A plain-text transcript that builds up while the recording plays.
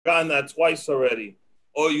gotten that twice already.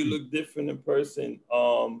 Oh, you look different in person.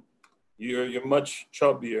 You're much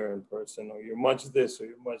chubbier in person, or you're much this, or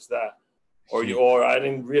you're much that, or I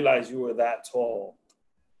didn't realize you were that tall.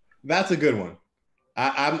 That's a good one.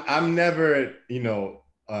 I'm never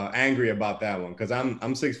angry about that one because I'm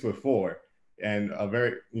 6'4" and a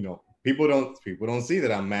very people don't see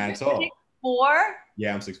that I'm mad tall. 6'4"?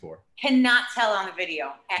 Yeah, I'm 6'4". Cannot tell on the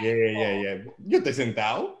video. Yeah. Yo te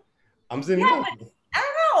sentado. I'm sitting yeah, down. but I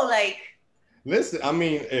don't know, like. Listen, I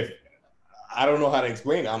mean, if I don't know how to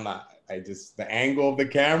explain it, I'm not. I just the angle of the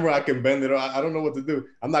camera, I can bend it. I don't know what to do.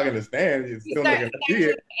 I'm not gonna stand. You're still not gonna see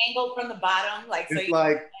it. Angle from the bottom, like it's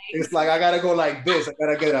so it's like I gotta go like this. I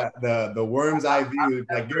gotta get the worm's eye view.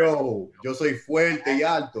 Like yo soy fuerte y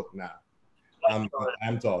alto. Nah, I'm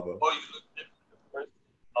tall though. Oh, you look different.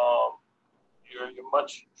 You're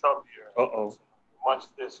much chubbier. Much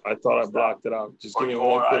this. I thought I blocked it out. Just give me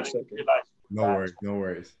one quick second. No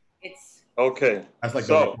worries. It's okay. That's like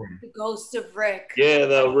the ghost of Rick. Yeah,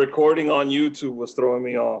 the recording on YouTube was throwing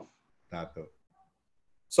me off.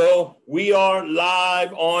 So we are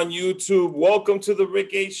live on YouTube. Welcome to the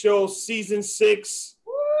Rick A Show, season 6.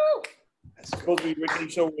 Woo! It's supposed to be Rick A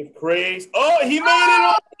Show with Craze. Oh, he made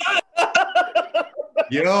it on.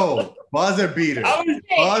 Yo, buzzer beater.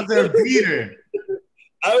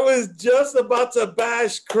 I was just about to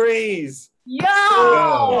bash Craze. Yo!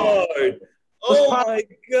 Lord. Oh my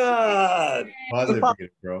God. Buzzer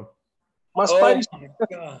beater, bro. My Spidey.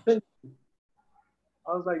 God. I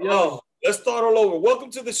was like, yo. Let's start all over.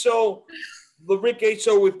 Welcome to the show, the Rick A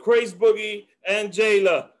Show with Craze Boogie and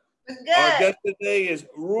Jaylah. Our guest today is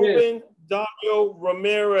Ruben Dario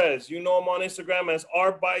Ramirez. You know him on Instagram as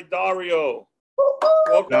Art by Dario.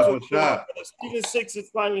 Welcome to season 6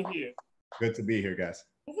 is finally here. Good to be here, guys.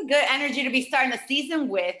 It's a good energy to be starting the season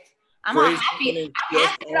with. I'm all happy. I'm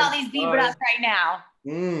happy with all these vibras right now.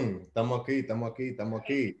 Estamos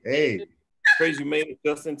aquí. Hey. Craze, you made it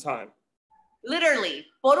just in time. Literally,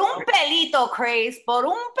 por un pelito, Craze, por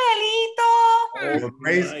un pelito.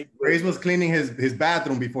 Craze was cleaning his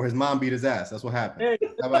bathroom before his mom beat his ass. That's what happened.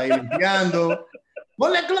 Estaba ahí limpiando.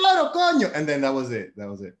 Ponle cloro, coño. And then that was it.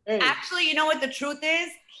 Actually, you know what the truth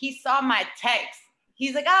is? He saw my text.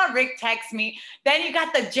 He's like, oh, Rick text me. Then you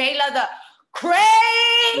got the Jaylah, the Craze.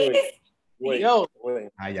 Wait.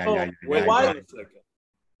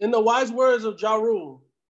 In the wise words of Ja Rule,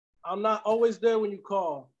 I'm not always there when you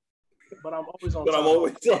call. But I'm always on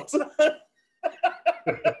time.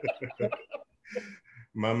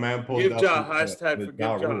 My man pulled Give Ja hashtag forgive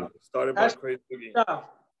Ja. Started by Crazy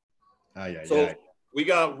Boogie. So we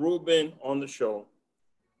got Ruben on the show.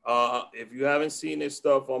 If you haven't seen his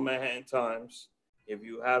stuff on Manhattan Times, if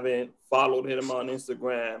you haven't followed him on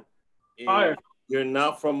Instagram, if you're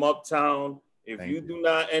not from Uptown, if you do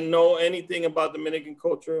not know anything about Dominican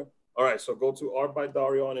culture, all right, so go to Art by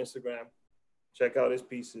Dario on Instagram. Check out his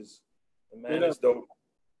pieces. The man is dope.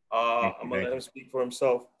 I'm going to let him speak for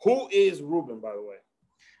himself. Who is Ruben, by the way?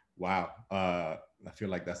 Wow. I feel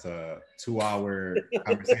like that's a 2-hour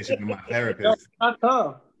conversation with my therapist.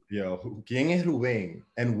 Yo, ¿quién es Ruben?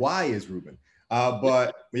 And why is Ruben?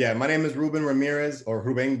 But yeah, my name is Ruben Ramirez, or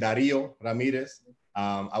Ruben Dario Ramirez.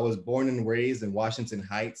 I was born and raised in Washington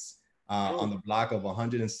Heights on the block of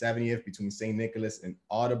 170th between St. Nicholas and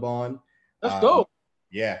Audubon. Let's go.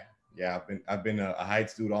 Yeah, I've been a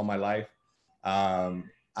Heights dude all my life.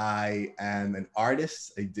 I am an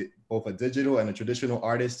artist, both a digital and a traditional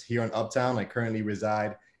artist here in Uptown. I currently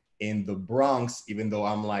reside in the Bronx, even though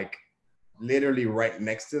I'm like literally right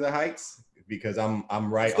next to the Heights because I'm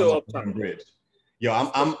right on the Uptown bridge. Yo,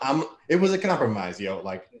 I'm. It was a compromise, yo.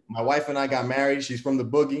 Like my wife and I got married. She's from the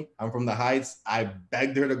Boogie. I'm from the Heights. I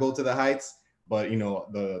begged her to go to the Heights. But you know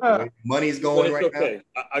the way money's going right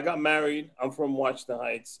now. I got married. I'm from Washington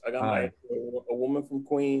Heights. I got married to a woman from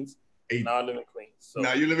Queens. Now I live in Queens. So.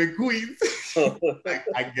 Now you live in Queens.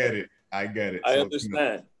 I get it. I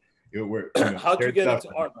understand. How'd you get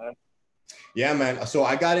into art, man? Yeah, man. So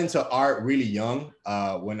I got into art really young.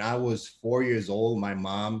 When I was 4 years old, my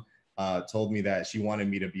mom told me that she wanted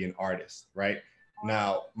me to be an artist. Right.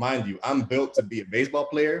 Now, mind you, I'm built to be a baseball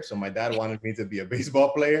player. So my dad wanted me to be a baseball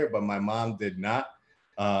player, but my mom did not.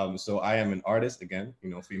 So I am an artist again,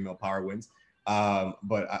 female power wins.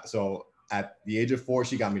 So at the age of 4,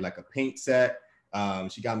 she got me like a paint set.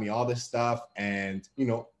 She got me all this stuff and,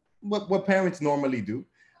 what parents normally do.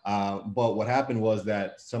 But what happened was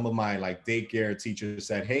that some of my like daycare teachers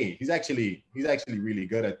said, hey, he's actually really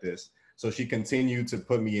good at this. So she continued to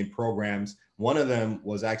put me in programs. One of them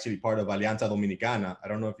was actually part of Alianza Dominicana. I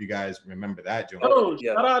don't know if you guys remember that, Joe.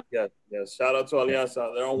 Yeah. Shout out to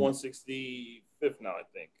Alianza. They're on 165th now, I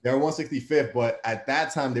think. They're 165th, but at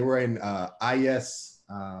that time they were in IS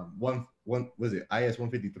was it IS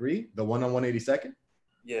 153, the one on 182nd?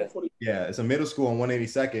 Yeah. Yeah, it's a middle school on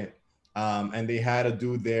 182nd. And they had a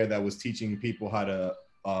dude there that was teaching people how to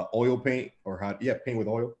oil paint or paint with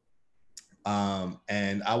oil.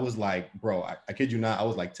 And I was like, bro, I kid you not, I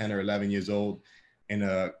was like 10 or 11 years old in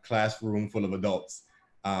a classroom full of adults.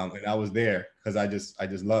 And I was there because I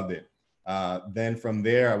just loved it. Then from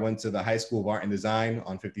there, I went to the High School of Art and Design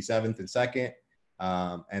on 57th and 2nd.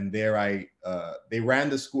 And there they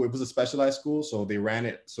ran the school. It was a specialized school, so they ran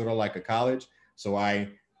it sort of like a college. So I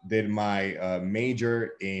did my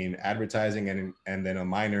major in advertising and then a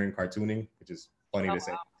minor in cartooning, which is funny to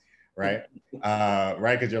say, right?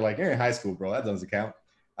 Right, because you're like, you're in high school, bro. That doesn't count.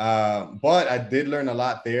 But I did learn a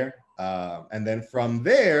lot there. And then from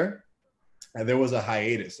there was a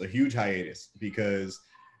huge hiatus, because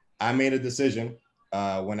I made a decision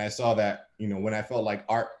when I saw that, when I felt like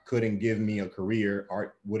art couldn't give me a career,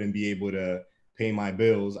 art wouldn't be able to pay my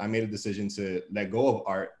bills, I made a decision to let go of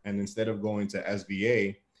art. And instead of going to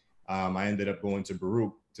SVA, I ended up going to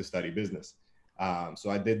Baruch to study business. So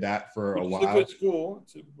I did that for a while. It's a good school.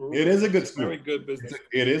 It is a good school. Very good business.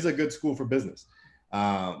 It is a good school for business,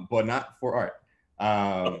 but not for art.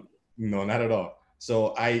 No, not at all.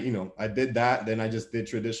 So I did that. Then I just did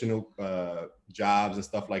traditional jobs and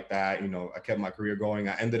stuff like that. I kept my career going.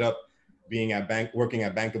 I ended up working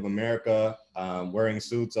at Bank of America, wearing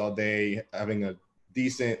suits all day, having a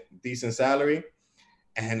decent salary.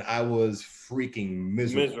 And I was freaking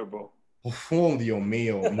miserable. Oh, Dios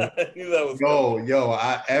mío.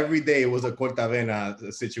 Every day it was a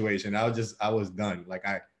cortavena situation. I was done. Like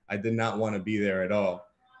I did not want to be there at all.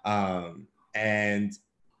 And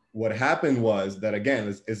what happened was that,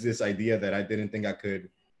 again, is this idea that I didn't think I could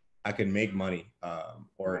make money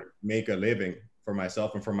or make a living for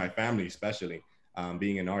myself and for my family, especially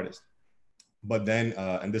being an artist. But then,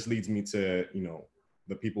 and this leads me to,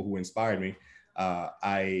 the people who inspired me.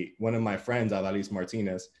 One of my friends, Adalys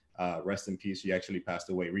Martinez, rest in peace, she actually passed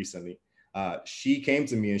away recently. She came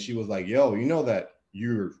to me and she was like, yo, you know that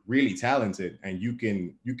you're really talented and you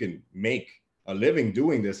can make a living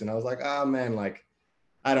doing this. And I was like, man, like,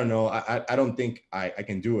 I don't know. I don't think I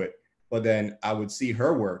can do it. But then I would see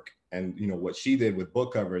her work and, what she did with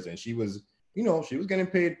book covers, and she was getting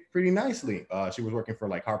paid pretty nicely. She was working for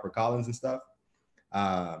like HarperCollins and stuff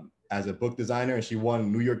as a book designer, and she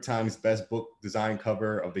won New York Times Best Book Design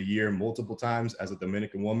Cover of the Year multiple times as a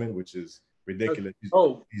Dominican woman, which is ridiculous. She's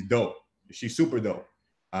dope. She's super dope.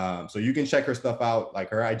 So you can check her stuff out. Like,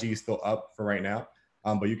 her IG is still up for right now.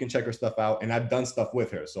 But you can check her stuff out, and I've done stuff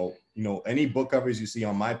with her. So, any book covers you see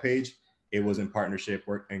on my page, it was in partnership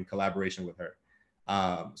work and collaboration with her.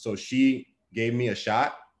 So she gave me a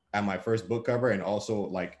shot at my first book cover, and also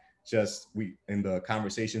like in the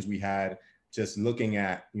conversations we had, just looking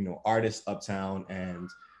at, artists uptown and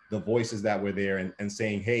the voices that were there, and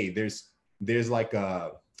saying, hey, there's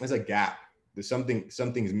a gap. There's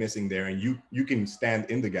something's missing there, and you can stand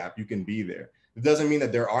in the gap. You can be there. It doesn't mean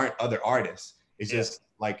that there aren't other artists. It's just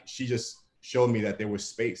like, she just showed me that there was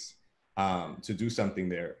space to do something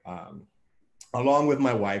there. Along with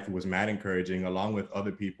my wife, who was mad encouraging, along with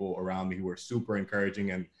other people around me who were super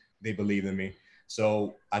encouraging, and they believed in me.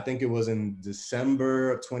 So I think it was in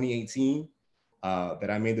December of 2018 that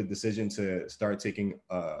I made the decision to start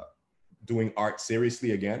doing art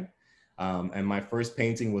seriously again. And my first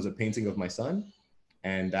painting was a painting of my son.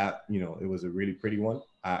 And that, it was a really pretty one.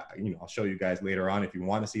 I'll show you guys later on if you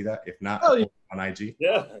want to see that. If not, on IG.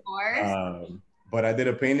 Yeah. Of course. But I did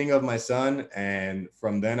a painting of my son, and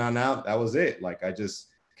from then on out, that was it. Like, I just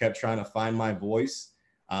kept trying to find my voice.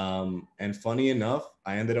 And funny enough,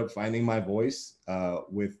 I ended up finding my voice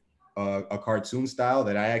with a cartoon style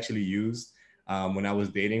that I actually used when I was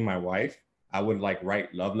dating my wife. I would like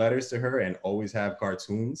write love letters to her and always have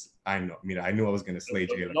cartoons. I knew I was gonna slay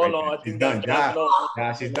Jaylah. No, I think that's done.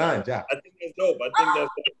 She's done. Ja. I think that's dope.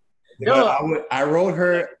 I wrote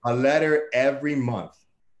her a letter every month.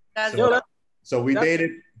 So we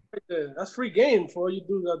dated. That's free game for you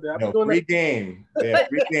do that. Free game. Yeah,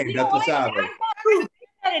 free game. That's what's up.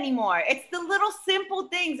 That anymore. It's the little simple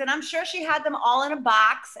things, and I'm sure she had them all in a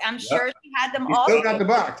box. I'm sure she had them all. We still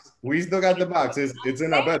got the box. It's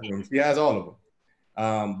in our bedroom. She has all of them.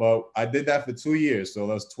 But I did that for 2 years, so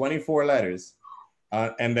those 24 letters,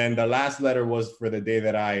 and then the last letter was for the day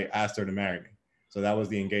that I asked her to marry me. So that was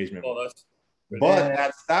the engagement. But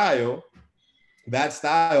that style,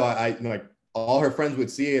 I like, all her friends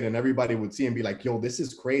would see it, and everybody would see and be like, "Yo, this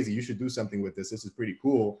is crazy. You should do something with this. This is pretty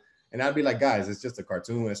cool." And I'd be like, guys, it's just a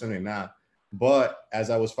cartoon. It's something not. But as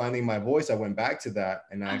I was finding my voice, I went back to that,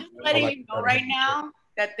 and I'm just letting you know right now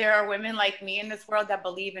that there are women like me in this world that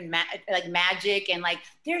believe in like magic, and like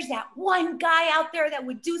there's that one guy out there that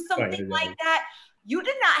would do something like that. You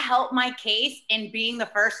did not help my case in being the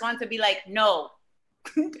first one to be like, no,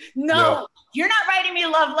 no, you're not writing me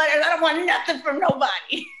love letters. I don't want nothing from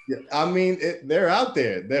nobody. Yeah, I mean, they're out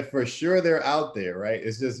there. They're for sure. They're out there, right?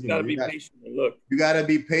 It's just, you gotta be patient and look. You gotta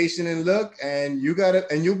be patient and look, and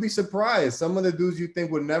you'll be surprised. Some of the dudes you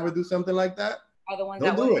think would never do something like that are the ones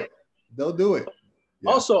they'll do it. They'll do it.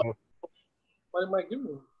 Yeah. Also, somebody might give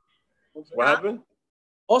you one. What happened?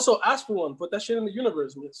 Also, ask for one. Put that shit in the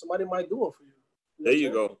universe. Somebody might do it for you. There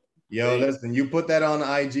you go. Yo, listen, you put that on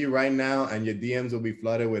IG right now, and your DMs will be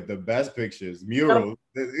flooded with the best pictures. Murals.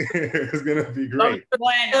 It's gonna be great.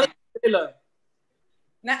 Bueno.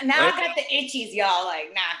 Now I got the itchies, y'all.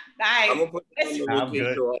 Like, nah. I'm gonna put I'm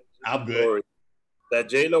good. I'm good. That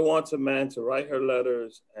Jayla wants a man to write her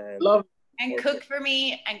letters and love and cook for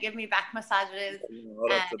me and give me back massages.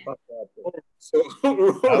 So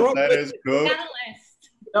that is cool.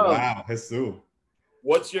 Wow, Jesus.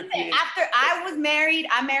 What's your after I was married,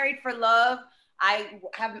 I married for love. I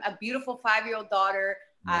have a beautiful 5-year-old daughter.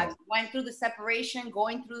 Nice. I went through the separation,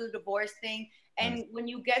 going through the divorce thing. And when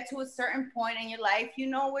you get to a certain point in your life, you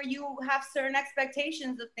know, where you have certain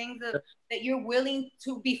expectations of things that you're willing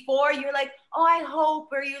to, before you're like, oh, I hope,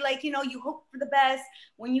 or you like, you know, you hope for the best.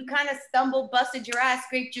 When you kind of stumble, busted your ass,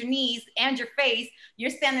 scraped your knees and your face, you're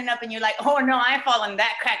standing up and you're like, oh no, I ain't falling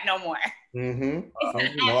that crack no more.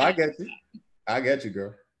 No, I get you. I get you,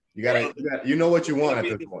 girl. You know what you want at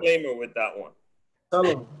this point. Disclaimer with that one. Tell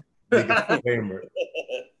them. Disclaimer.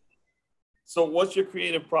 So what's your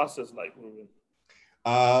creative process like, Ruben?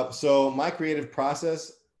 So my creative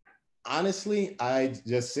process, honestly, I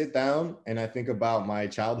just sit down and I think about my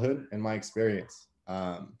childhood and my experience.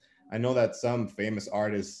 I know that some famous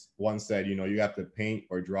artists once said, you know, you have to paint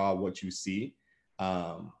or draw what you see.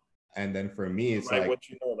 And then for me, it's write like what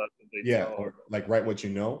you know. That's what they tell. or like write what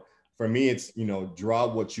you know. For me, it's, you know, draw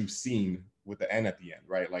what you've seen with the N at the end,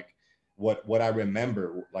 right? Like what I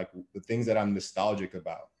remember, like the things that I'm nostalgic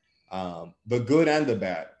about, the good and the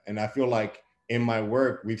bad. And I feel like in my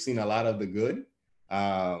work, we've seen a lot of the good,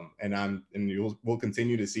 and we'll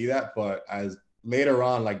continue to see that. But as later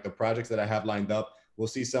on, like the projects that I have lined up, we'll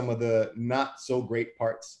see some of the not so great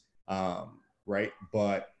parts, right?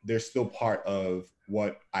 But they're still part of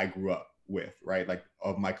what I grew up with, right? Like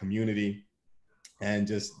of my community, and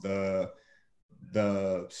just the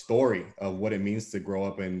story of what it means to grow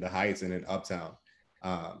up in the Heights and in Uptown.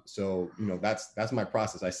 So, you know, that's my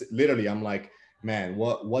process. I'm like, man,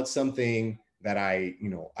 what's something that I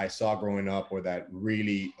saw growing up, or that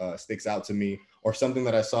really sticks out to me, or something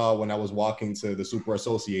that I saw when I was walking to the Super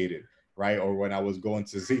Associated, right? Or when I was going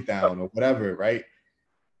to Z-Town or whatever, right?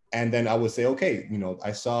 And then I would say, okay, you know,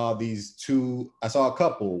 I saw a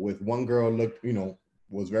couple with one girl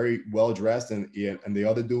was very well dressed, and the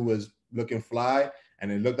other dude was looking fly,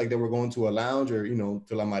 and it looked like they were going to a lounge or, you know,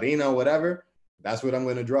 to La Marina or whatever. That's what I'm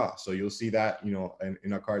going to draw. So you'll see that, you know,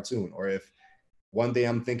 in a cartoon. Or if one day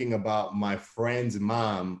I'm thinking about my friend's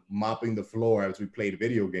mom mopping the floor as we played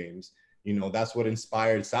video games, you know, that's what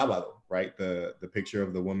inspired Sábado, right? The picture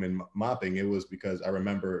of the woman mopping. It was because I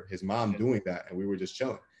remember his mom doing that, and we were just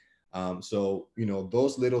chilling. So, you know,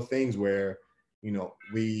 those little things where, you know,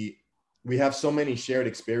 we have so many shared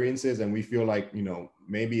experiences, and we feel like, you know,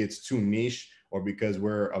 maybe it's too niche, or because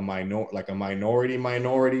we're a minority,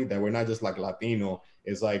 that we're not just like Latino.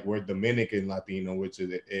 It's like we're Dominican Latino, which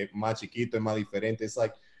is más chiquito, más diferente. It's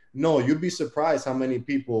like, no, you'd be surprised how many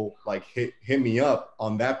people like hit me up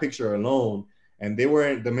on that picture alone, and they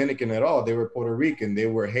weren't Dominican at all. They were Puerto Rican, they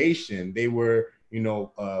were Haitian, they were, you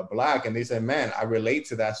know, Black, and they said, man, I relate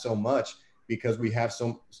to that so much, because we have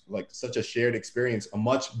such a shared experience, a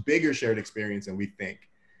much bigger shared experience than we think.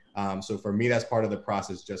 So for me, that's part of the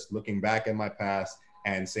process, just looking back at my past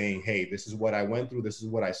and saying, hey, this is what I went through, this is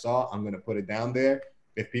what I saw, I'm going to put it down there.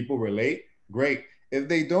 If people relate, great. If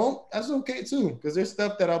they don't, that's okay too, because there's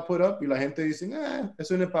stuff that I'll put up, y la gente dice,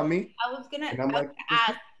 eso no es para mí. I was gonna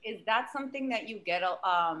ask, is that something that you get,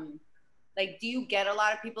 like, do you get a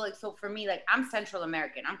lot of people, like, so for me, like, I'm Central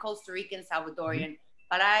American, I'm Costa Rican, Salvadorian,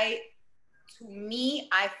 but to me,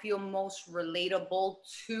 I feel most relatable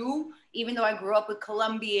to, even though I grew up with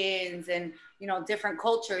Colombians and, you know, different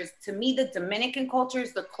cultures, to me, the Dominican culture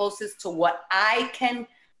is the closest to what I can,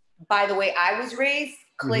 by the way I was raised,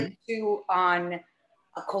 click to on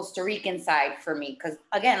a Costa Rican side for me. Because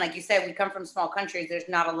again, like you said, we come from small countries. There's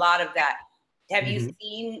not a lot of that. Have you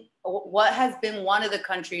seen, what has been one of the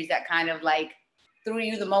countries that kind of like threw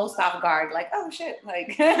you the most off guard? Like, oh shit,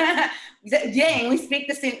 like, dang, we speak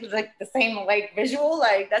the same like visual.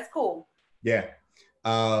 Like, that's cool. Yeah.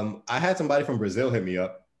 I had somebody from Brazil hit me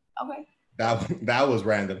up. Okay. That was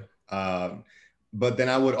random. But then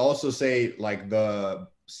I would also say like the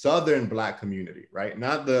Southern Black community, right?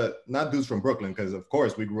 Not dudes from Brooklyn, because of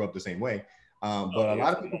course we grew up the same way. But a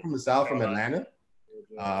lot of people from the South, from Atlanta,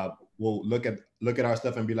 will look at our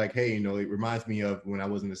stuff and be like, hey, you know, it reminds me of when I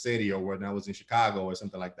was in the city or when I was in Chicago or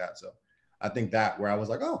something like that. So I think that where I was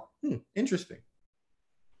like, oh, interesting.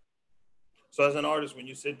 So as an artist, when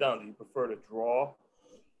you sit down, do you prefer to draw,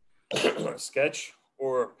 sketch,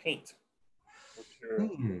 or paint?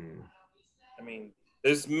 I mean,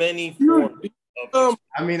 there's many forms of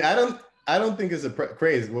I mean, I don't think it's a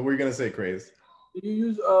craze. What were you gonna say, Craze? Do you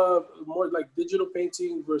use more like digital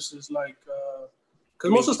painting versus like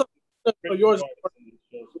because most of the stuff for yours,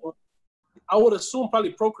 I would assume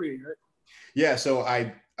probably Procreate, right? Yeah, so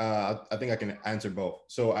I think I can answer both.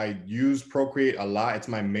 So I use Procreate a lot. It's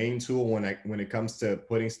my main tool when it comes to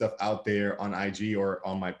putting stuff out there on IG or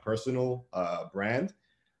on my personal brand.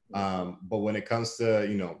 But when it comes to,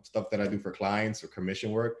 you know, stuff that I do for clients or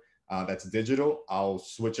commission work, that's digital, I'll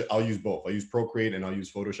switch it. I'll use both. I'll use Procreate and I'll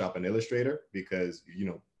use Photoshop and Illustrator because, you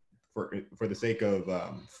know, for the sake of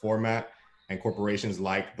format and corporations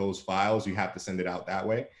like those files, you have to send it out that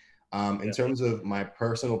way. In terms of my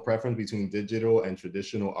personal preference between digital and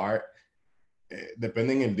traditional art,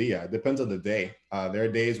 depending on it depends on the day. There are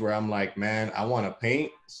days where I'm like, man, I want to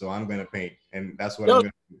paint, so I'm gonna paint, and that's what I'm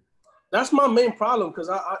gonna do. That's my main problem because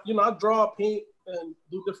I draw, paint, and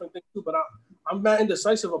do different things too, but I'm not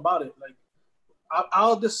indecisive about it. Like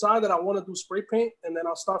I'll decide that I want to do spray paint, and then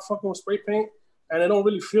I'll start fucking with spray paint, and it don't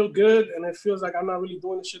really feel good, and it feels like I'm not really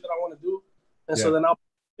doing the shit that I want to do, and so then I'll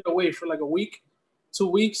get away for like a week, 2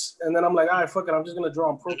 weeks, and then I'm like, all right, fuck it, I'm just gonna draw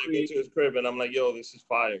and Procreate. To his crib, and I'm like, yo, this is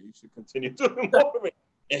fire. You should continue doing more of it.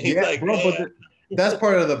 And he's like, bro, but that's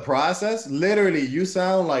part of the process. Literally, you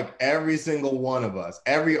sound like every single one of us,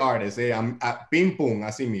 every artist. Hey, I'm ping pong,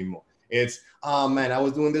 así mismo. It's, oh man, I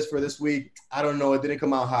was doing this for this week. I don't know, it didn't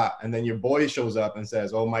come out hot. And then your boy shows up and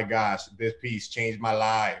says, oh my gosh, this piece changed my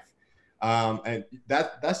life. And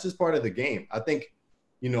that's just part of the game. I think,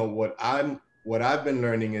 you know, what I've been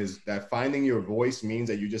learning is that finding your voice means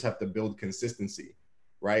that you just have to build consistency,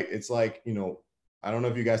 right? It's like, you know, I don't know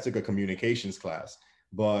if you guys took a communications class,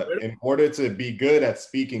 but in order to be good at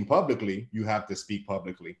speaking publicly, you have to speak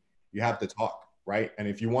publicly. You have to talk, right? And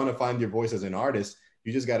if you want to find your voice as an artist,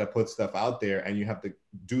 you just got to put stuff out there and you have to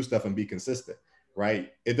do stuff and be consistent,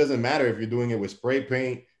 right? It doesn't matter if you're doing it with spray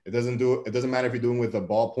paint. It doesn't matter if you're doing it with a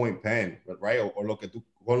ballpoint pen, right? Or lo que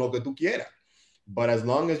tú quieras. But as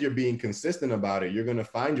long as you're being consistent about it, you're going to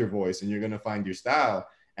find your voice and you're going to find your style.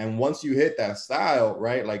 And once you hit that style,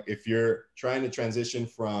 right? Like if you're trying to transition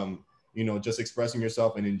from, you know, just expressing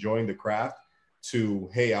yourself and enjoying the craft to,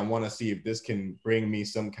 hey, I want to see if this can bring me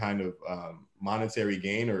some kind of monetary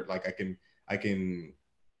gain, or like I can,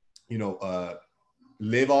 you know,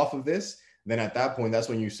 live off of this, then at that point, that's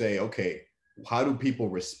when you say, okay, how do people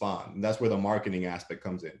respond? And that's where the marketing aspect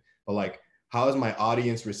comes in. But like, how is my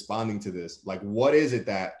audience responding to this? Like, what is it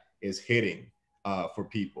that is hitting for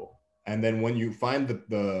people? And then when you find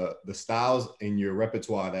the styles in your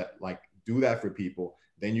repertoire that like do that for people,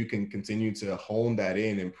 then you can continue to hone that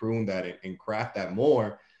in and prune that and craft that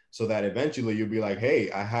more, so that eventually you'll be like,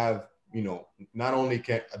 hey, I have, you know, not only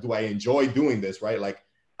do I enjoy doing this, right? Like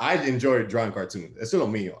I enjoy drawing cartoons. It's still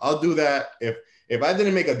mío. I'll do that. If I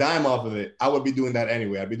didn't make a dime off of it, I would be doing that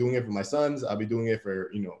anyway. I'd be doing it for my sons. I'd be doing it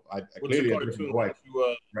for, you know, I clearly for my wife.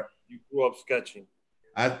 You grew up sketching.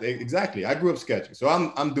 Exactly. I grew up sketching. So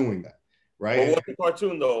I'm doing that, right? Well, what's a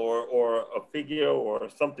cartoon though, or a figure or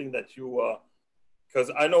something that you,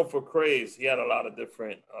 because I know for Craze, he had a lot of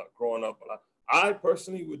different growing up. I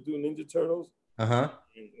personally would do Ninja Turtles. Uh-huh.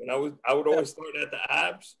 And I would always start at the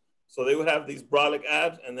abs. So they would have these brolic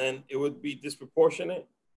abs, and then it would be disproportionate.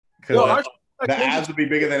 Because the abs would be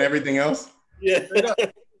bigger than everything else. Yeah.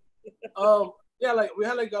 Yeah, like we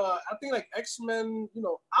had like I think like X-Men. You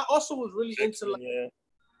know, I also was really into like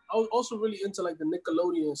I was also really into like the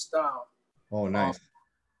Nickelodeon style. Oh, nice.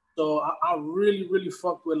 So I really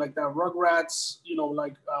fucked with like that Rugrats. You know,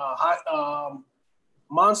 like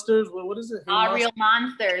Monsters. What is it? Real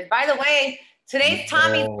Monsters. By the way, today's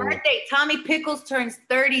Tommy's birthday. Tommy Pickles turns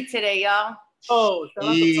 30 today, y'all. Oh,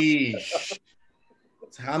 Tommy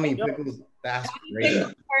Pickles, that's great.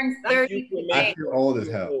 Turns 30 today. I feel old as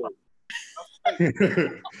hell.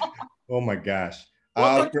 Oh my gosh.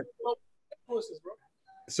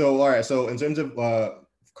 So all right. So in terms of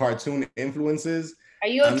cartoon influences, Are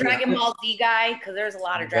you a Dragon Ball Z guy? Because there's a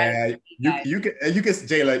lot of Dragon Ball Z guys. You can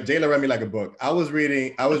Jaylah read me like a book. I was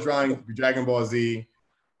drawing Dragon Ball Z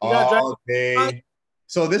all day.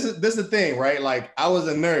 So this is the thing, right? Like I was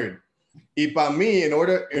a nerd. Y para me, in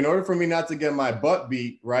order for me not to get my butt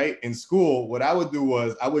beat, right, in school, what I would do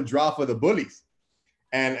was I would draw for the bullies.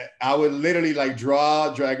 And I would literally like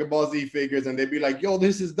draw Dragon Ball Z figures and they'd be like, yo,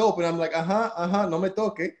 this is dope. And I'm like, no me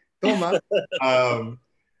toque, toma.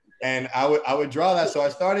 And I would draw that. So I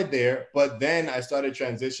started there, but then I started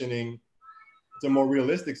transitioning to more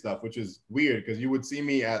realistic stuff, which is weird because you would see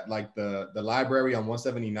me at like the library on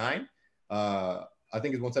 179. I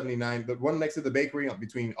think it's 179, the one next to the bakery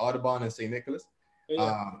between Audubon and St. Nicholas.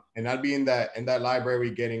 Yeah. And I'd be in that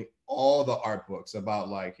library getting all the art books about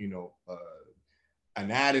like,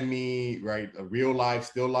 anatomy, right? A real life,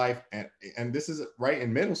 still life. And this is right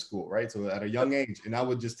in middle school, right? So at a young age, and I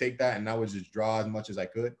would just take that and I would just draw as much as I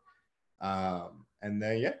could. And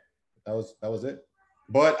then, yeah, that was it.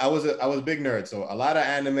 But I was a big nerd. So a lot of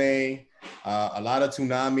anime, a lot of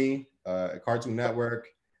Toonami, Cartoon Network,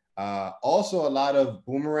 also a lot of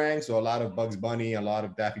Boomerang. So a lot of Bugs Bunny, a lot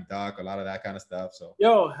of Daffy Duck, a lot of that kind of stuff. So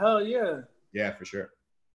yo, hell yeah. Yeah, for sure.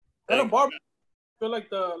 Hanna-Barbera, I feel like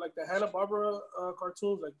the Hanna-Barbera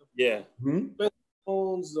cartoons, like the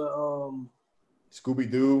Bones,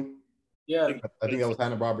 Scooby-Doo. Yeah. I think that was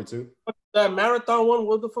Hanna-Barbera too. That marathon one,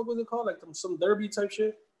 what the fuck was it called? Like some derby type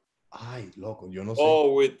shit? Ay, loco, yo no sé.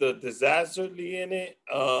 Oh, with the Disasterly in it.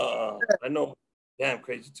 I know. Damn,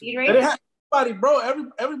 crazy too. They had everybody, bro.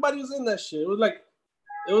 Everybody was in that shit. It was like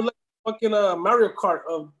fucking Mario Kart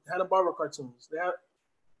of Hanna-Barbera cartoons. They had.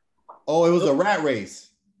 Oh, it was a rat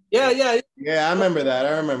race. Yeah. Yeah, I remember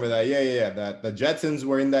that. Yeah. That the Jetsons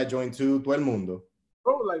were in that joint too. Todo el mundo.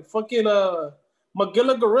 Bro, like fucking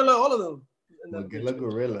Magilla Gorilla, all of them. Magilla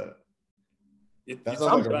Gorilla. That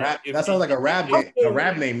sounds like a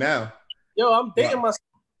rap name now. Yo, I'm dating myself.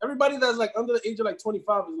 Everybody that's like under the age of like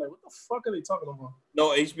 25 is like, what the fuck are they talking about? No,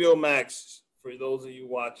 HBO Max, for those of you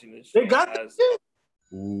watching this, they got they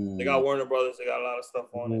got Warner Brothers. They got a lot of stuff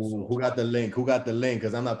on it. So. Who got the link?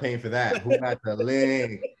 Because I'm not paying for that. Who got the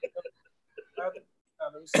link?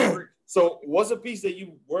 So what's a piece that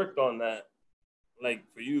you worked on that, like,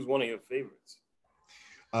 for you is one of your favorites?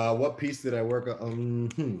 What piece did I work on?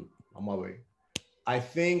 On my way. I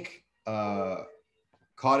think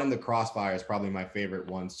Caught in the Crossfire is probably my favorite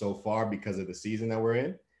one so far because of the season that we're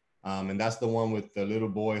in. And that's the one with the little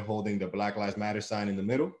boy holding the Black Lives Matter sign in the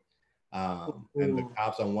middle. And the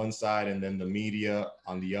cops on one side and then the media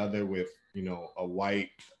on the other with, a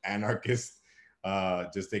white anarchist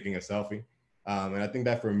just taking a selfie. And I think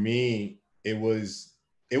that for me, it was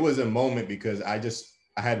a moment because I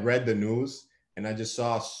had read the news and I just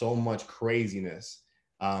saw so much craziness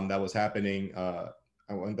that was happening.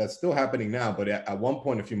 That's still happening now, but at one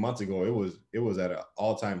point a few months ago, it was at an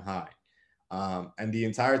all-time high. And the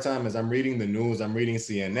entire time as I'm reading the news, I'm reading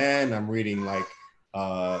CNN, I'm reading like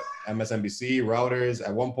MSNBC, Reuters.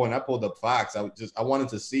 At one point I pulled up Fox. I wanted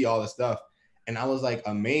to see all the stuff. And I was like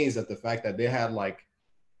amazed at the fact that they had like,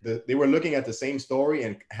 they were looking at the same story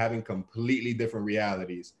and having completely different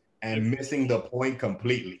realities and missing the point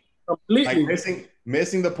completely. Like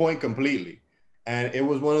missing the point completely. And it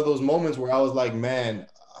was one of those moments where I was like, man,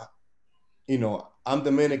 I'm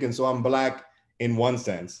Dominican, so I'm Black in one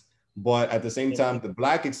sense. But at the same time, the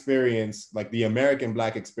Black experience, like the American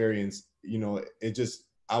Black experience,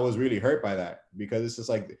 I was really hurt by that because it's just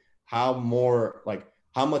like, how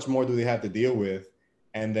much more do they have to deal with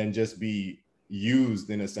and then just be used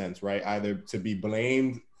in a sense, right? Either to be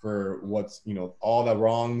blamed for what's, all the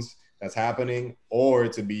wrongs that's happening or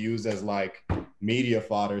to be used as like media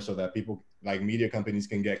fodder so that people, like media companies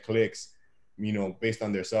can get clicks, based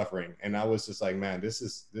on their suffering. And I was just like, man, this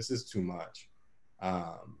is too much.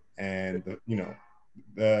 I feel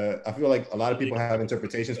like a lot of people have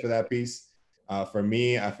interpretations for that piece. For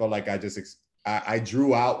me, I felt like I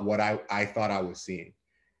drew out what I thought I was seeing,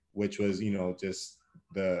 which was, just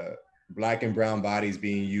the Black and brown bodies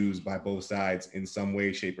being used by both sides in some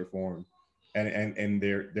way, shape, or form. And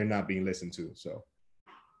they're not being listened to. So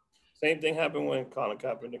same thing happened when Colin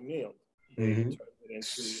Kaepernick kneeled. Mm-hmm.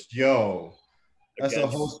 Yo, that's the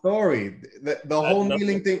whole story. The whole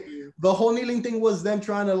kneeling thing was them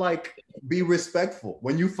trying to like be respectful.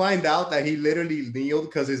 When you find out that he literally kneeled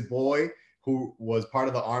because his boy, who was part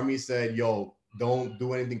of the army, said, "Yo, don't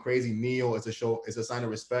do anything crazy. Kneel. It's a sign of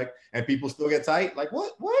respect." And people still get tight. Like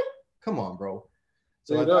what? Come on, bro.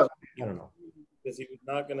 So I don't know. Because he was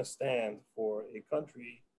not going to stand for a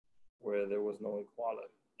country where there was no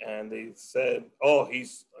equality. And they said, "Oh,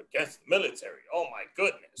 he's against the military." Oh my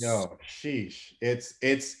goodness. Yo, sheesh.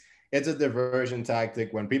 it's a diversion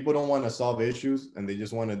tactic. When people don't want to solve issues and they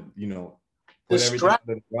just want to, you know, put everything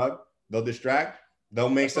under the rug, they'll distract. They'll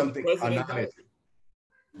make something a non-issue.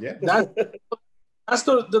 Yeah. That's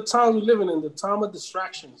the time we're living in, the time of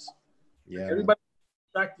distractions. Yeah. Everybody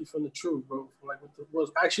distracted from the truth, bro. Like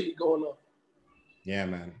what's actually going on. Yeah,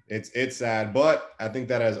 man. It's sad. But I think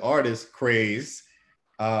that as artists, Craze,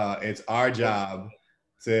 it's our job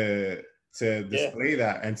to display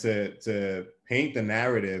that and to paint the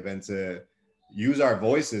narrative and to use our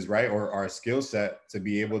voices, right? Or our skill set to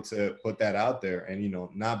be able to put that out there and, you know,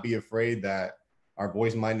 not be afraid that our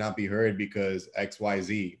voice might not be heard because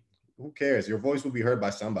XYZ. Who cares? Your voice will be heard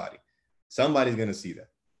by somebody. Somebody's going to see that.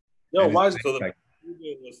 Yo, why is so the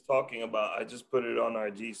Ruben was talking about, I just put it on our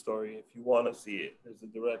G story. If you want to see it, there's a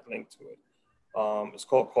direct link to it. It's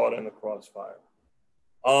called Caught in the Crossfire.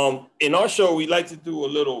 In our show, we like to do a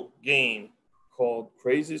little game called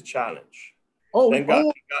Craze's Challenge. Thank God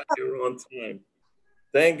he got here on time.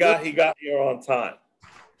 Thank God he got here on time.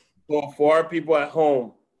 So for our people at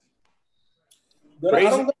home,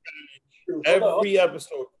 every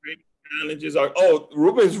episode, Crazy Challenges are. Oh,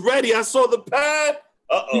 Ruben's ready. I saw the pad.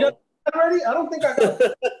 You got it ready? I don't think I got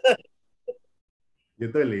it. Yo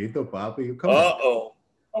estoy listo, papi. Come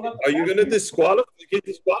on. Are you gonna disqualify?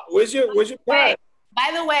 Where's your pad?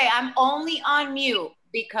 By the way, I'm only on mute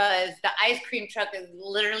because the ice cream truck is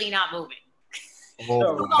literally not moving. The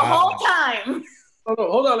whole time.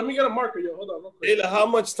 Hold on. Let me get a marker, yo. Hold on. Jaylah, how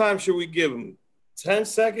much time should we give him? 10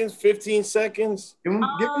 seconds? 15 seconds? Give him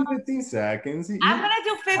 15 seconds. I'm going to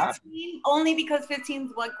do 15 only because 15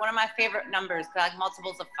 is like one of my favorite numbers, like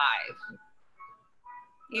multiples of 5.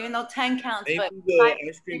 Even though 10 counts. Maybe but the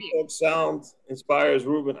ice cream truck sound inspires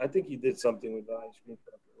Ruben. I think he did something with the ice cream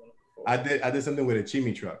truck. I did something with a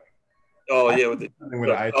chimney truck. Oh, yeah. With the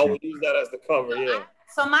ice cream. I'll use that as the cover, yeah.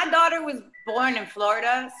 So my daughter was born in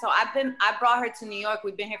Florida. So I brought her to New York.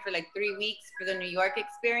 We've been here for like 3 weeks for the New York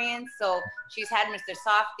experience. So she's had Mr.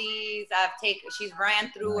 Softies. She's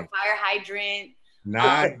ran through a fire hydrant.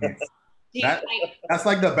 Nice. That's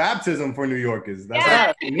like the baptism for New Yorkers.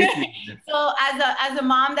 That's So as a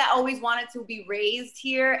mom that always wanted to be raised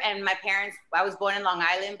here, and my parents, I was born in Long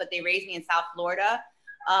Island, but they raised me in South Florida.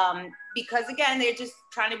 Because again, they're just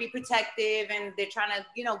trying to be protective and they're trying to,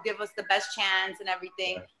 you know, give us the best chance and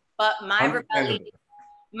everything. But my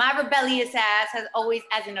rebellious ass has always,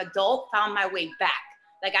 as an adult, found my way back.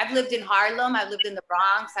 Like I've lived in Harlem, I've lived in the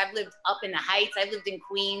Bronx, I've lived up in the Heights, I've lived in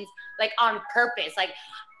Queens, like on purpose. Like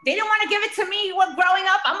they didn't want to give it to me when growing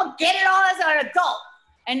up. I'm gonna get it all as an adult.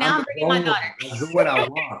 And now I'm bringing my daughter. I do what I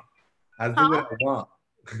want. I do what I want.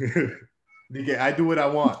 I do what I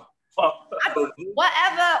want.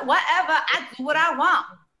 Whatever, I do what I want.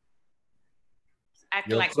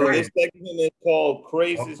 So this segment is called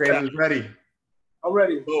Craze's Challenge. Ready. I'm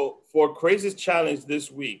ready. So for Craze's Challenge this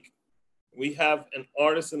week, we have an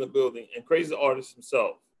artist in the building, and Crazy's artist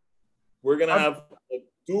himself. We're gonna have a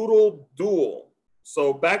doodle duel.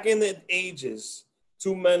 So back in the ages,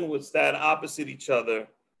 2 men would stand opposite each other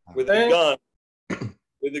with a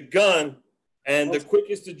gun, and the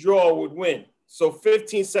quickest to draw would win. So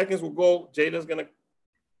 15 seconds will go. Jaylah's going to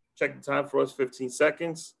check the time for us, 15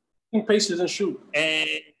 seconds. Paces and shoot. And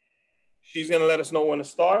she's going to let us know when to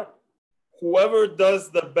start. Whoever does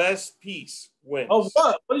the best piece wins. Oh,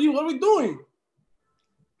 what? What are we doing?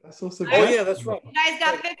 That's so simple. Oh, yeah, that's right. You guys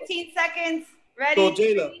got 15 seconds. Ready? So,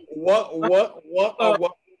 Jaylah, what will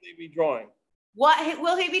they be drawing? What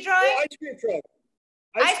will he be drawing? Ice cream truck.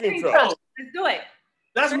 Ice cream truck. Let's do it.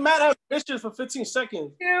 That's mad ambitious for 15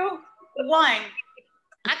 seconds. 2, 1.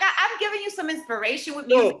 I'm giving you some inspiration with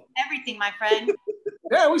music and everything, my friend.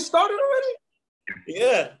 Yeah, we started already?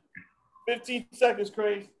 Yeah. 15 seconds,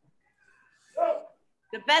 Craze.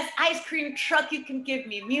 The best ice cream truck you can give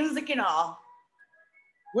me, music and all.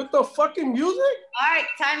 With the fucking music? All right,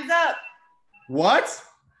 time's up. What?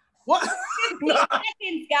 15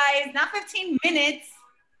 seconds, guys, not 15 minutes.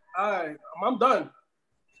 All right, I'm done.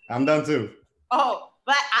 I'm done too. Oh,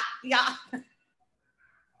 but yeah.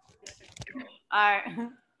 All right.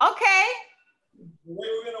 Okay. The way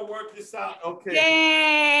we're gonna work this out. Okay.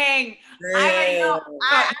 Dang. I already know.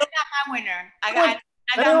 I got my winner. I got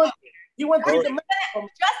my winner. He went through the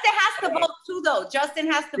Justin has to vote too, though. Justin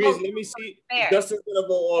has to vote. Let me see. Justin's gonna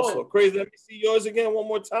vote also. Crazy. Let me see yours again one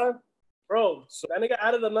more time. Bro, so that nigga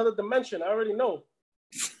added another dimension. I already know.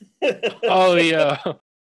 Oh yeah. All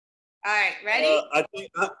right, ready? I think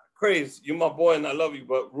Craze, you my boy and I love you,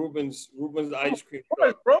 but Ruben's the ice cream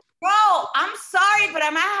truck. Bro, I'm sorry, but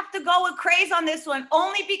I might have to go with Craze on this one,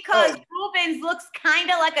 only because Ruben's looks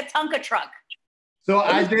kind of like a Tonka truck. So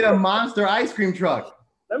I did a monster ice cream truck.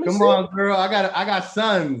 Come on, girl. I got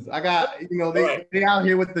sons. I got, they out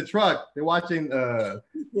here with the truck. They're watching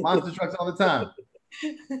monster trucks all the time.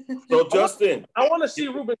 So Justin, I want to see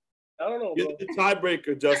Ruben. I don't know. You're the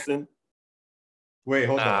tiebreaker, Justin. Wait,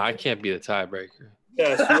 hold on. I can't be the tiebreaker.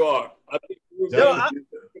 Yes, you are. Come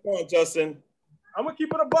on, Justin. I'm gonna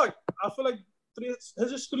keep it a buck. I feel like it's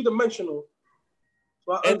just three-dimensional.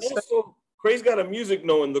 So and also, Craze got a music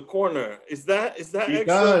note in the corner. Is that he extra?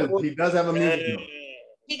 Does. He does have a music note.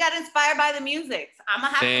 He got inspired by the music. I'm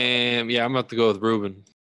gonna have Damn, yeah, I'm gonna have to go with Ruben.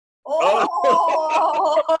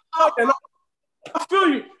 Oh. I feel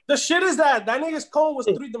you. The shit is that nigga's cone was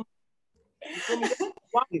three-dimensional.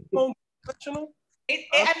 Why cone dimensional?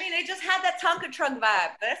 I mean, it just had that Tonka truck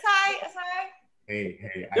vibe. That's all right. Hey.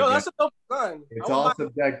 Yo, that's a dope design. It's all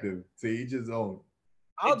subjective to each his own.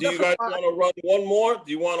 Do you guys want to run one more?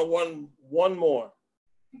 Do you want to run one more?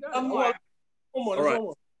 One more. All right.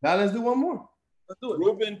 Now let's do one more. Let's do it.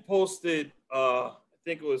 Ruben posted, I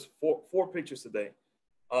think it was four pictures today.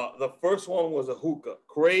 The first one was a hookah.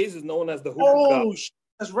 Craze is known as the hookah. Oh,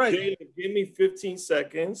 that's right. Jaylah, give me 15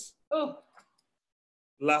 seconds. Ooh.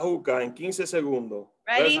 La hookah in 15 segundos.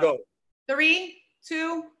 Ready? Let's go. 3,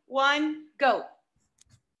 2, 1, go.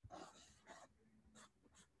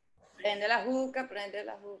 Prende la hookah, prende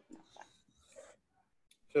la hookah.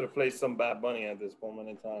 Should have played some Bad Bunny at this moment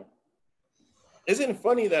in time. Isn't it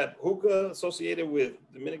funny that hookah associated with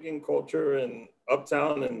Dominican culture and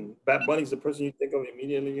Uptown, and Bad Bunny's the person you think of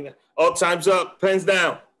immediately? Oh, time's up. Pens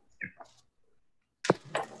down.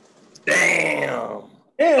 Damn.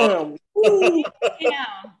 Damn. Ooh,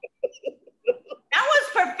 damn. That was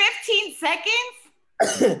for 15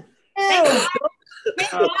 seconds?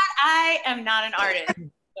 Thank God I am not an artist.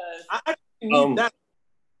 I need that.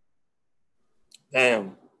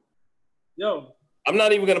 Damn. Yo. I'm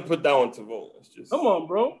not even gonna put that one to vote. It's just come on,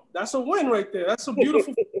 bro. That's a win right there. That's a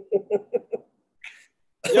beautiful.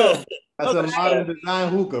 Yo, that's a modern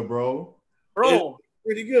design hookah, bro. It's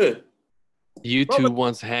pretty good. YouTube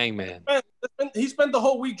wants Hangman. He spent the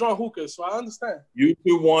whole week drawing hookah, so I understand.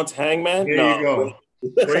 YouTube wants Hangman. There you go.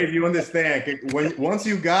 Crazy, you understand? Once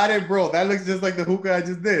you got it, bro, that looks just like the hookah I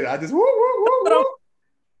just did. I just woo woo woo woo.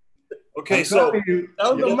 Okay, so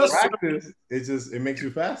practice. It makes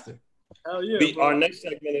you faster. Hell yeah, our next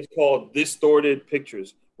segment is called Distorted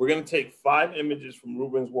Pictures. We're going to take 5 images from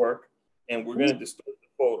Ruben's work, and we're going to distort the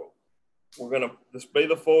photo. We're going to display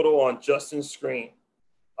the photo on Justin's screen.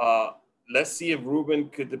 Let's see if Ruben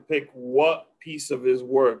could depict what piece of his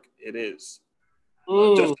work it is.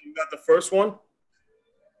 Justin, you got the first one?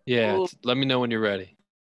 Yeah, let me know when you're ready.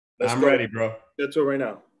 I'm ready, bro. Get to it right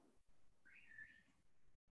now.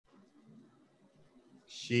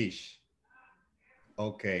 Sheesh.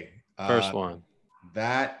 Okay. First one.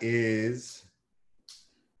 That is,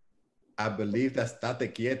 I believe that's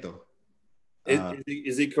Tate Quieto.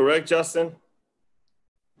 Is he correct, Justin?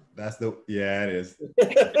 That's yeah, it is.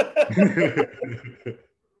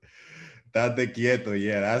 Tate Quieto,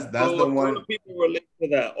 yeah, that's the one. People relate to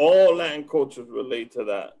that. All Latin cultures relate to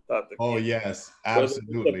that. Oh yes,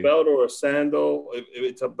 absolutely. Whether it's a belt or a sandal, if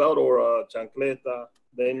it's a belt or a chancleta,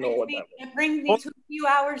 they know what that means. It brings me to a few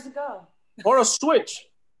hours ago. Or a switch.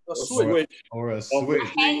 Or a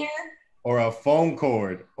switch. Or a phone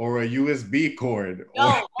cord. Or a USB cord.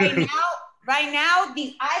 No, right now,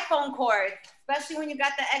 these iPhone cords, especially when you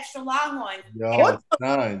got the extra long ones. Yo,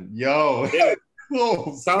 son. Yo.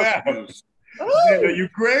 Oh, snap. Are you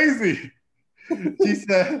crazy? She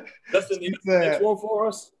said. Justin, next one for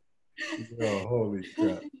us. Yo, holy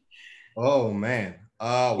crap. Oh, man.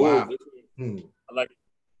 Oh, wow. I like it.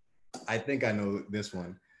 I think I know this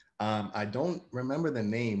one. I don't remember the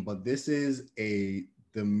name, but this is a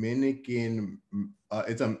Dominican.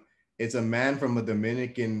 It's a man from a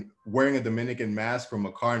Dominican wearing a Dominican mask from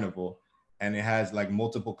a carnival, and it has like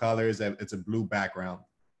multiple colors. It's a blue background.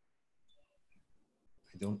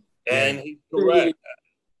 And he's correct.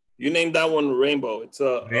 You named that one Rainbow. It's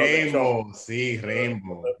a Rainbow. See,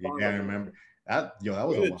 Rainbow. You gotta remember that. Yo, that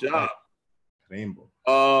was good job. Rainbow.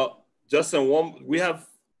 Justin, we have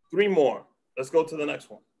 3 more. Let's go to the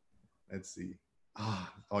next one. Let's see.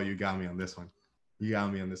 Oh, you got me on this one.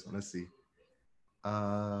 Let's see.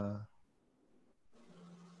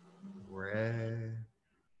 Red.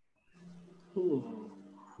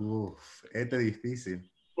 Este difícil.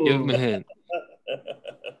 Give him a hint.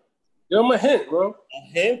 Give him a hint, bro. A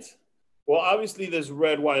hint? Well, obviously there's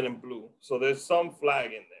red, white, and blue. So there's some flag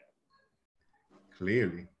in there.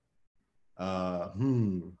 Clearly.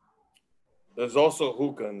 There's also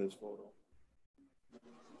hookah in this photo.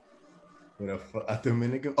 A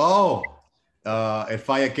Dominican. Oh, El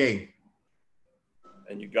Falla K.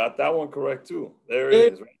 And you got that one correct too. There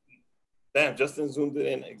it is. Right? Damn, Justin zoomed it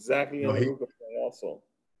in exactly in the Luca frame also.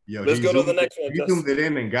 Yo, let's go to the next one. He zoomed it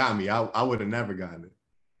in and got me. I would have never gotten it.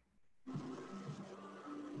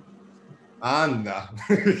 Anda.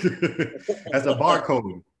 That's a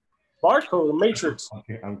barcode. Barcode, Matrix.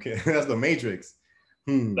 Okay, I'm kidding. That's the Matrix.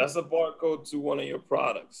 That's a barcode to one of your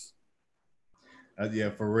products. Yeah,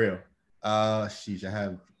 for real. Sheesh, I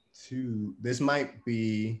have two. This might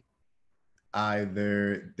be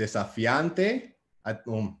either Desafiante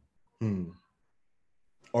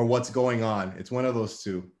or What's Going On. It's one of those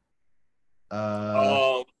two.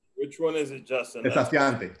 Which one is it, Justin?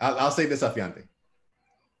 Desafiante. I'll say Desafiante.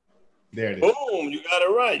 There it is. Boom, you got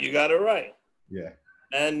it right. You got it right. Yeah.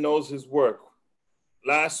 And knows his work.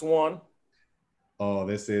 Last one. Oh,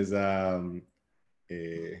 this is a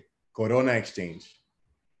Corona Exchange.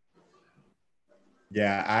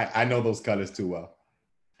 Yeah, I know those colors too well.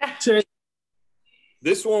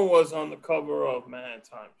 This one was on the cover of Manhattan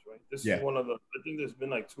Times, right? This is one of the, I think there's been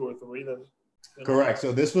like 2 or 3 that's correct.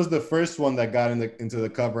 So this was the first one that got into the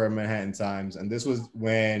cover of Manhattan Times. And this was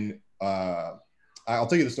when, I'll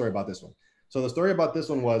tell you the story about this one. So the story about this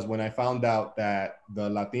one was when I found out that the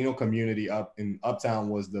Latino community up in Uptown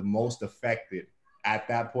was the most affected at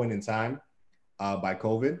that point in time by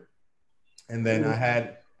COVID. And then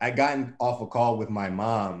I gotten off a call with my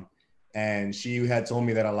mom, and she had told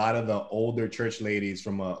me that a lot of the older church ladies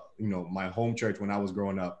from my home church when I was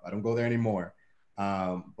growing up, I don't go there anymore,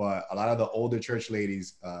 but a lot of the older church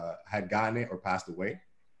ladies had gotten it or passed away.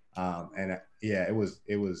 It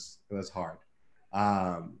was hard.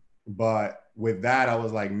 But with that, I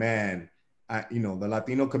was like, man, the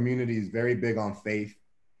Latino community is very big on faith.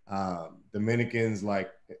 Dominicans, like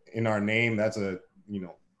in our name, that's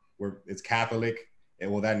it's Catholic.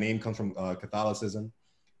 Well, that name comes from Catholicism.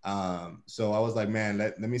 So I was like, man,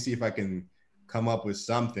 let me see if I can come up with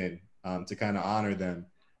something to kind of honor them.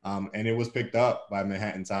 And it was picked up by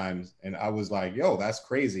Manhattan Times. And I was like, yo, that's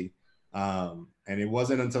crazy. And it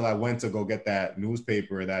wasn't until I went to go get that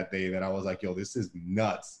newspaper that day that I was like, yo, this is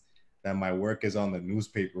nuts that my work is on the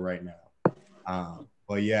newspaper right now.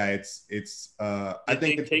 But yeah, I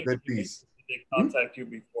think it's a good piece. Did they contact you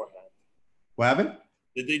beforehand? What happened?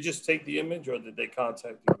 Did they just take the image, or did they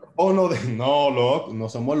contact you? Oh no, no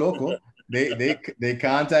somos loco. They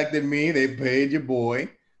contacted me. They paid your boy.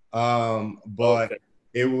 But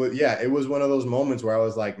it was one of those moments where I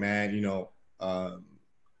was like, man,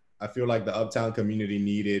 I feel like the Uptown community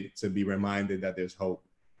needed to be reminded that there's hope,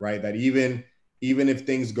 right? That even if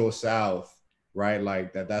things go south, right?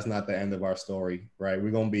 Like that's not the end of our story, right?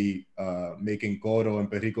 We're gonna be making coro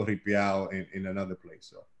and perico ripiao in another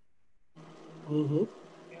place. So. Mm-hmm.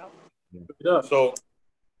 Yeah. So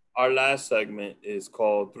our last segment is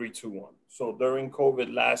called 3, 2, 1. So during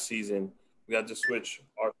COVID last season, we had to switch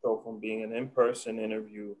our show from being an in-person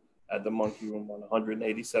interview at the Monkey Room on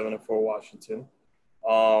 187 in Fort Washington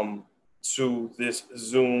to this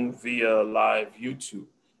Zoom via live YouTube.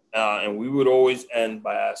 And we would always end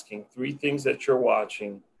by asking 3 things that you're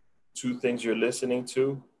watching, 2 things you're listening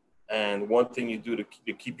to, and 1 thing you do to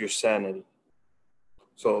keep your sanity.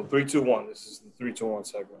 So 3, 2, 1. This is the 3, 2, 1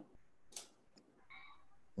 segment.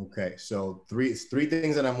 Okay, so three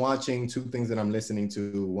things that I'm watching, 2 things that I'm listening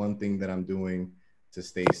to, 1 thing that I'm doing to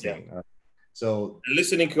stay sane. Yeah. So and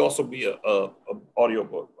listening can also be a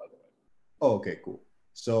audiobook, by the way. Oh, okay, cool.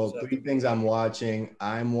 So 3 things I'm watching.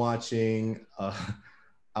 I'm watching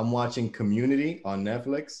Community on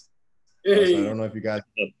Netflix. So I don't know if you guys.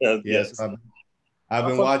 Yes, I've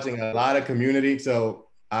been watching a lot of Community. So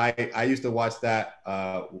I used to watch that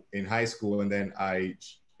in high school, and then I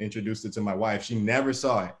introduced it to my wife. She never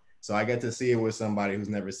saw it, so I get to see it with somebody who's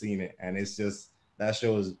never seen it, and it's just, that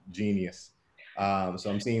show is genius. So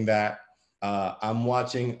I'm seeing that. I'm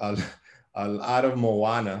watching a lot of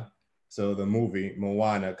Moana, so the movie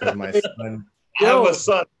Moana, because my son. I have a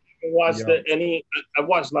son. I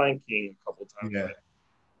watched Lion King a couple times. Yeah. Right?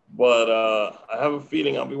 But I have a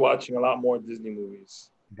feeling I'll be watching a lot more Disney movies.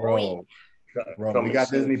 Bro, we got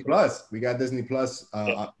Disney Plus. We got Disney Plus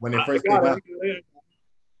when it first came out.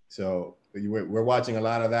 So we're watching a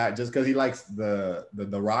lot of that just because he likes the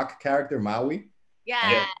Rock character, Maui.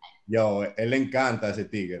 Yeah. Yo, él encanta ese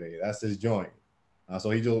tigre. That's his joint. So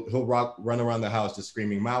he'll run around the house just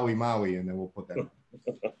screaming Maui, Maui, and then we'll put that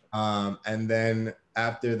on. And then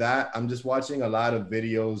after that, I'm just watching a lot of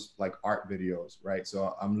videos, like art videos, right?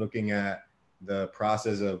 So I'm looking at the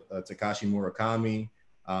process of Takashi Murakami,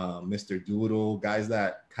 Mr. Doodle, guys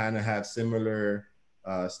that kind of have similar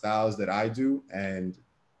styles that I do, and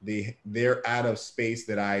they're out of space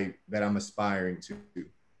that I'm aspiring to.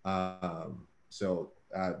 So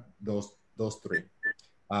those 3.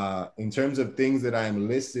 In terms of things that I'm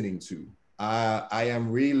listening to, I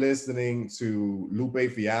am re-listening to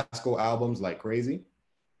Lupe Fiasco albums like crazy.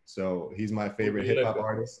 So he's my favorite hip hop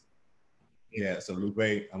artist. Yeah, so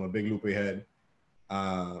Lupe, I'm a big Lupe head.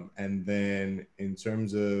 And then in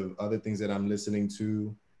terms of other things that I'm listening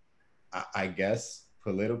to, I guess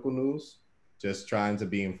political news, just trying to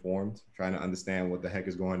be informed, trying to understand what the heck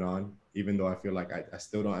is going on, even though I feel like I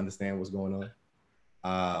still don't understand what's going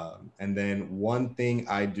on. And then one thing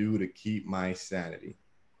I do to keep my sanity,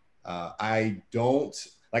 I don't,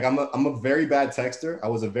 like, I'm a very bad texter. I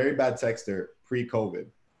was a very bad texter pre-COVID,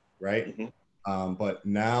 right? But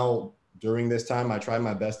now during this time, I try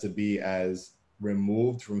my best to be as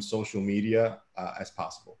removed from social media as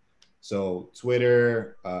possible. So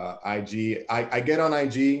Twitter, IG, I get on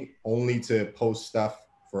IG only to post stuff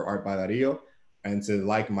for Art by Dario and to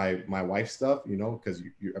like my wife's stuff, you know, because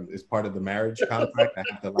it's part of the marriage contract. I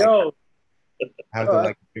have to like,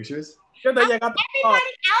 like pictures. Everybody else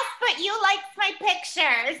but you likes my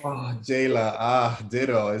pictures. Oh, Jayla,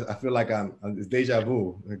 ditto. I feel like it's deja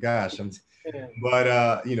vu. Gosh,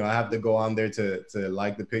 but you know, I have to go on there to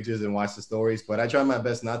like the pictures and watch the stories. But I try my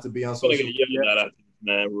best not to be on social media.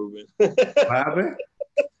 Man, Ruben. What happened?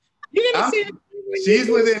 She's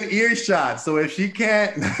within earshot, so if she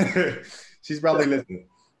can't, she's probably listening.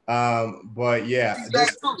 But yeah.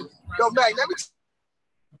 Yo, Mac, let me.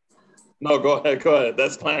 No, go ahead.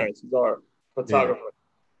 That's Clarence. He's our photographer.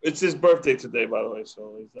 Yeah. It's his birthday today, by the way.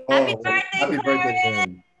 So happy birthday,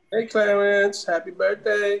 Clarence. Hey, Clarence. Happy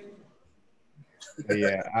birthday.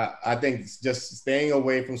 Yeah, I think just staying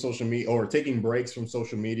away from social media or taking breaks from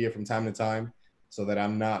social media from time to time so that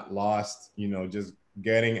I'm not lost, you know, just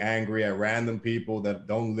getting angry at random people that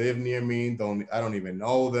don't live near me, I don't even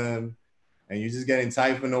know them, and you're just getting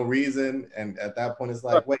tight for no reason. And at that point, it's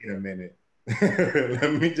like, wait a minute,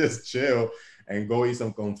 let me just chill and go eat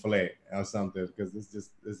some conflate or something, because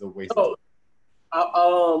it's a waste of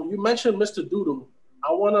time. You mentioned Mr. Doodle.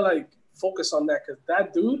 I want to like focus on that because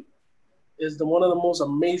that dude is one of the most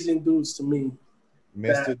amazing dudes to me.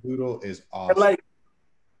 Mr. Doodle is awesome. And like,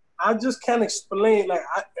 I just can't explain. Like,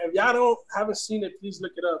 if y'all haven't seen it, please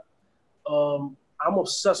look it up. I'm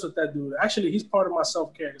obsessed with that dude. Actually, he's part of my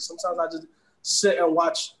self-care. Sometimes I just sit and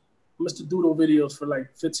watch Mr. Doodle videos for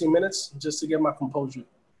like 15 minutes just to get my composure.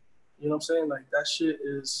 You know what I'm saying? Like, that shit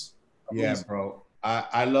is amazing. Yeah, bro.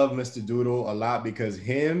 I love Mr. Doodle a lot because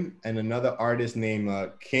him and another artist named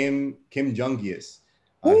Kim Jungius.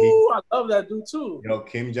 I love that dude too. You know,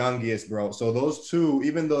 Kim Jungius, bro. So those two,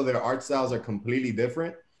 even though their art styles are completely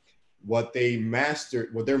different, what they're mastered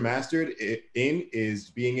in is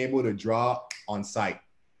being able to draw on sight.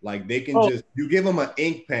 Like they can you give them an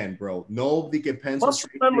ink pen, bro. Nobody can pencil. Muscle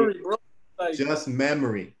memory, bro. Like, just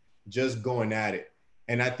memory, just going at it.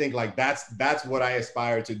 And I think like that's what I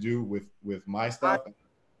aspire to do with my stuff.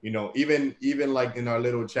 You know, even like in our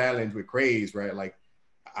little challenge with Craze, right? Like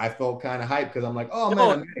I felt kind of hyped because I'm like, oh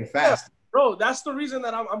man, I'm getting fast. Bro, that's the reason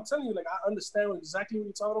that I'm telling you, like I understand exactly what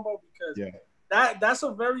you're talking about because that's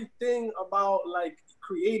a very thing about like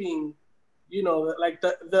creating, you know, like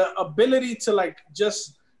the ability to like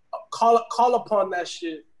just call upon that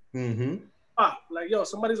shit. Mm-hmm. Like, yo,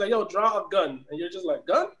 somebody's like, yo, draw a gun. And you're just like,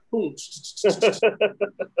 gun? Boom.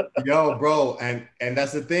 Yo, bro. And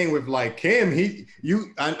that's the thing with like Kim,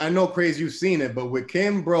 I know Craze, you've seen it, but with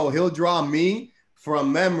Kim, bro, he'll draw me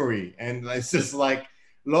from memory. And it's just like,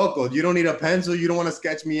 loco, you don't need a pencil. You don't want to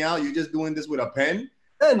sketch me out. You're just doing this with a pen.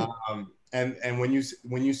 And when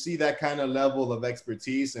you see that kind of level of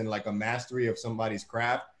expertise and like a mastery of somebody's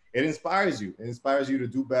craft, it inspires you. It inspires you to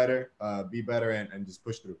do better, be better, and just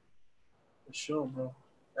push through. For sure, bro.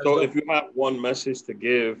 So if you have one message to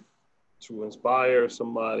give to inspire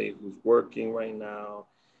somebody who's working right now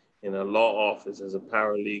in a law office as a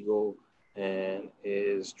paralegal and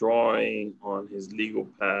is drawing on his legal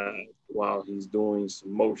path while he's doing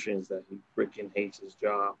some motions that he freaking hates his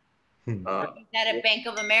job. At a Bank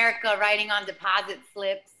of America writing on deposit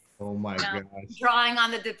slips. Oh my gosh. Drawing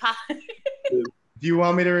on the deposit. Do you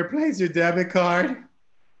want me to replace your debit card?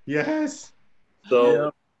 Yes.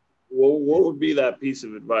 So what would be that piece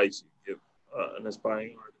of advice you give an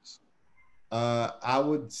aspiring artist? I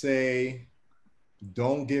would say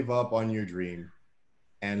don't give up on your dream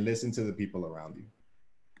and listen to the people around you.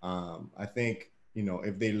 I think, you know,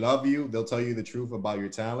 if they love you, they'll tell you the truth about your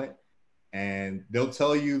talent. And they'll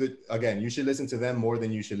tell you that, again, you should listen to them more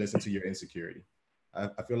than you should listen to your insecurity. I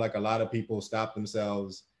feel like a lot of people stop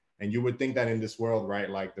themselves, and you would think that in this world, right?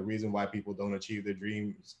 Like the reason why people don't achieve their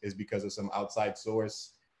dreams is because of some outside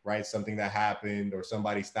source, right? Something that happened or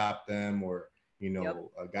somebody stopped them or, you know,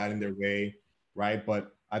 got in their way, right?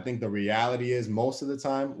 But I think the reality is most of the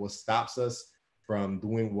time what stops us from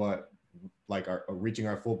doing what, like reaching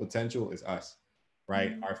our full potential is us,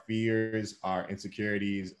 right? Our fears, our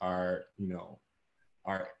insecurities, our, you know,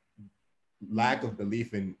 our lack of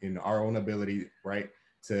belief in our own ability, right?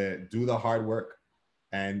 To do the hard work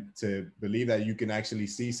and to believe that you can actually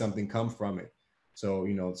see something come from it. So,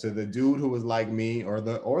 you know, to the dude who was like me, or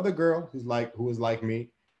the girl who was like me,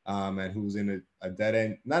 and who's in a dead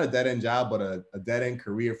end, not a dead end job, but a dead end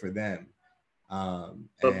career for them.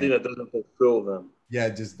 Something that doesn't fulfill them. Yeah,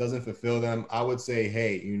 it just doesn't fulfill them. I would say,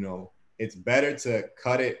 hey, you know, it's better to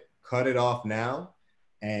cut it off now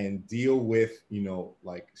and deal with, you know,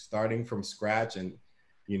 like starting from scratch. And,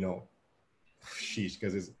 you know, sheesh,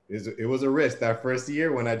 because it was a risk that first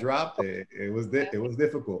year when I dropped it. It was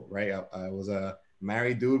difficult, right? I was a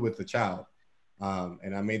married dude with a child,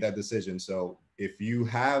 and I made that decision. So if you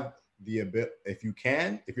have the ability, if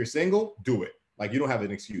you're single, do it. Like, you don't have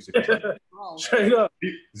an excuse. If Straight up.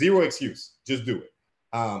 Zero excuse, just do it.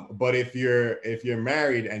 But if you're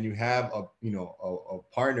married and you have a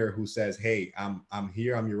partner who says, hey, I'm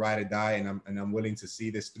here, I'm your ride or die, and I'm willing to see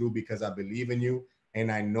this through because I believe in you and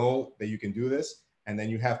I know that you can do this, and then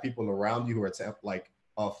you have people around you who are like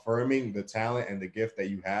affirming the talent and the gift that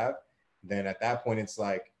you have, then at that point it's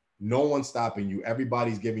like no one's stopping you,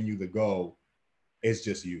 everybody's giving you the go, it's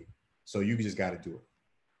just you. So you just got to do it.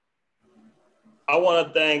 I want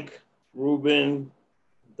to thank Ruben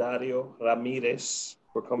Dario Ramirez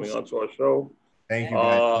for coming on to our show. Thank you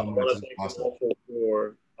guys so much. I want to thank him also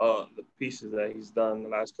for the pieces that he's done the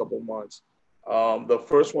last couple of months. The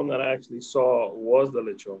first one that I actually saw was the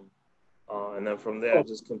Lechon. And then from there, I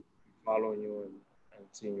just continued following you and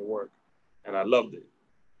seeing your work. And I loved it.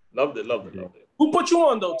 Loved it. Who put you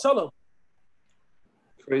on, though? Tell him.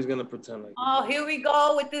 Craze gonna pretend like. Oh, here we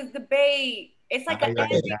go with this debate. It's like a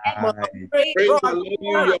Craze, I love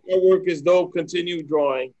you. Your work is dope. Continue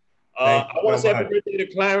drawing. I want to say happy birthday to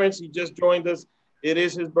Clarence. He just joined us. It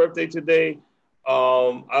is his birthday today.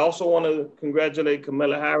 I also want to congratulate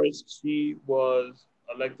Kamala Harris. She was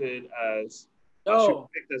elected as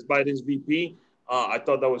picked as Biden's VP. I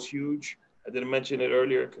thought that was huge. I didn't mention it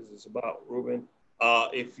earlier because it's about Ruben.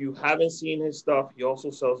 If you haven't seen his stuff, he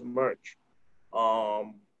also sells merch.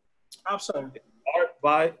 Absolutely. Art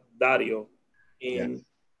by Dario is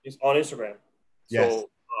on Instagram. Yes. So,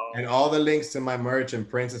 and all the links to my merch and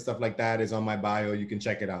prints and stuff like that is on my bio. You can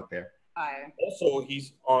check it out there. Also,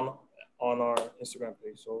 he's on our Instagram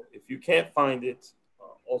page. So if you can't find it,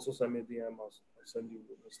 also send me a DM. I'll send you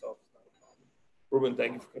the stuff. Not a problem. Ruben,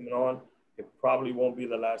 thank you for coming on. It probably won't be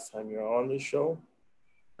the last time you're on this show.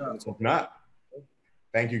 If not,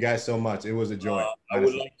 thank you guys so much. It was a joy. I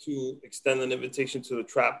would like to extend an invitation to the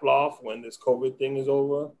Trap Loft when this COVID thing is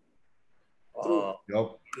over.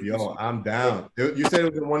 Yo, I'm down. You said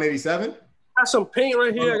it was in 187? I got some paint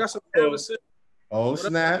right here. I got some canvases. Oh,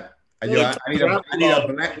 snap. Yo, I need a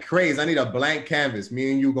blank Craze. I need a blank canvas.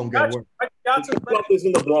 Me and you gonna get work. The club is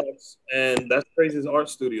in the Bronx, and that's Craze's art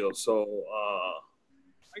studio. So,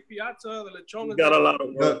 you got a lot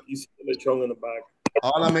of work. You see the lechon in the back.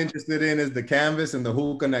 All I'm interested in is the canvas and the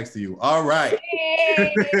hookah next to you. All right.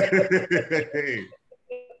 Hey.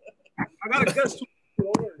 I got a guess too.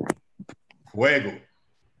 Fuego.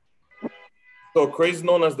 So Craze is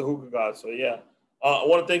known as the hookah god. So yeah, I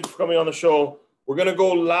want to thank you for coming on the show. We're gonna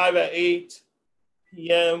go live at 8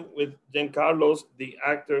 p.m. with Giancarlos, the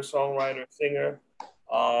actor, songwriter, singer.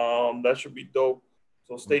 That should be dope.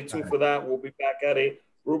 So stay tuned for that. We'll be back at 8.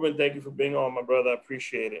 Ruben, thank you for being on, my brother. I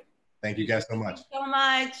appreciate it. Thank you guys so much. Thank you so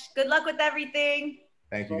much. Good luck with everything.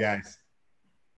 Thank you guys.